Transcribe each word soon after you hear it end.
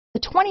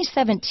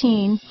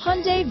2017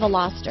 Hyundai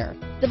Veloster.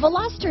 The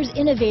Veloster's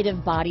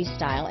innovative body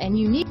style and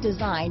unique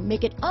design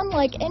make it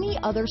unlike any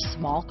other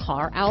small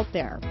car out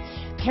there.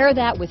 Pair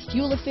that with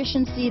fuel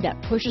efficiency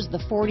that pushes the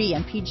 40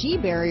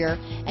 mpg barrier,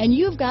 and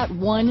you've got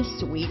one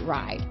sweet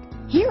ride.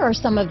 Here are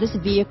some of this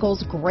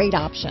vehicle's great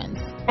options: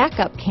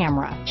 backup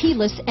camera,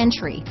 keyless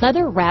entry,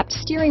 leather-wrapped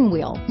steering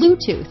wheel,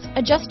 Bluetooth,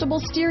 adjustable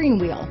steering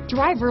wheel,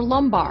 driver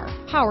lumbar,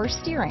 power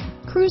steering,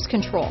 cruise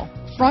control,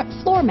 front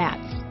floor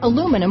mats,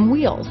 aluminum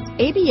wheels,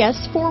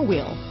 ABS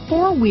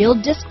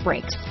four-wheel disc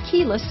brakes,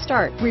 keyless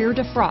start, rear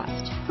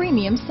defrost,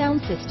 premium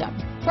sound system,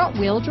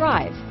 front-wheel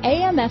drive,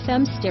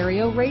 AM/FM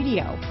stereo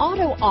radio,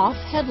 auto-off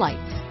headlights,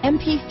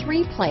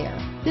 MP3 player.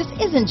 This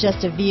isn't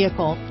just a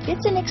vehicle,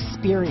 it's an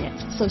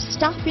experience. So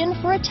stop in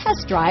for a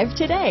test drive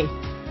today.